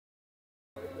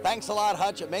Thanks a lot,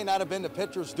 Hutch. It may not have been the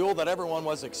pitcher's duel that everyone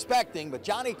was expecting, but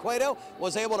Johnny Cueto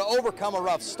was able to overcome a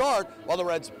rough start, while the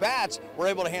Reds' bats were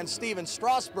able to hand Steven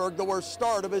Strasburg the worst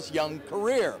start of his young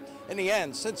career. In the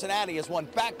end, Cincinnati has won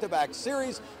back-to-back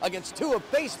series against two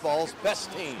of baseball's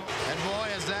best teams. And boy,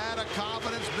 is that a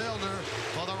confidence builder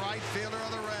for the right fielder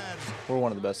of the Reds. We're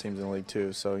one of the best teams in the league,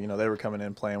 too, so, they were coming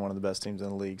in playing one of the best teams in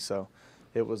the league, so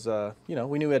it was,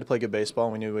 we knew we had to play good baseball,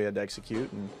 and we knew we had to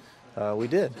execute, and we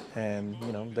did, and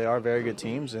they are very good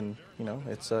teams, and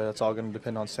it's all going to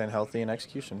depend on staying healthy and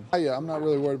execution. Yeah, I'm not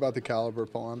really worried about the caliber,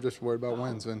 Paul. I'm just worried about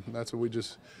wins, and that's what we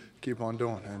just keep on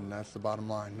doing, and that's the bottom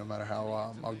line. No matter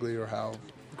how ugly or how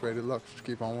great it looks, just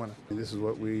keep on winning. This is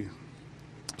what we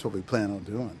plan on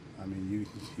doing. I mean,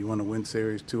 you want to win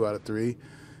series 2 out of 3,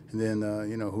 and then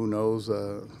who knows?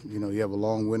 You have a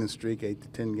long winning streak, 8 to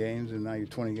 10 games, and now you're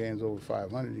 20 games over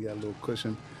 500. You got a little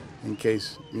cushion in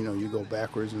case you go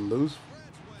backwards and lose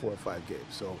 4 or 5 games.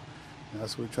 So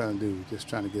that's what we're trying to do. Just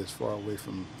trying to get as far away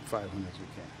from 500 as we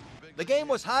can. The game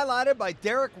was highlighted by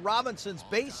Derek Robinson's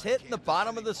base hit in the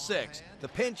bottom of the 6th. The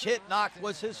pinch hit knock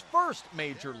was his first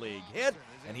major league hit,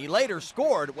 and he later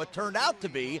scored what turned out to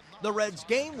be the Reds'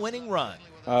 game-winning run.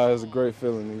 It was a great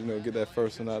feeling, get that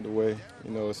first one out of the way,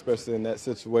 especially in that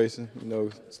situation,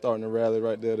 starting to rally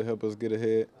right there to help us get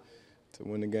ahead to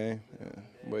win the game.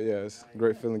 But yeah, it's a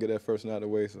great feeling to get that first one out of the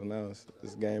way, so now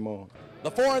it's game on.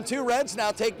 The 4-2 Reds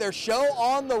now take their show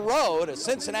on the road as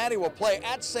Cincinnati will play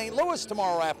at St. Louis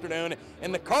tomorrow afternoon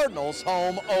in the Cardinals'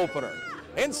 home opener.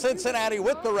 In Cincinnati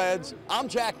with the Reds, I'm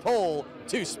Jack Pohl,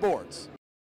 2 Sports.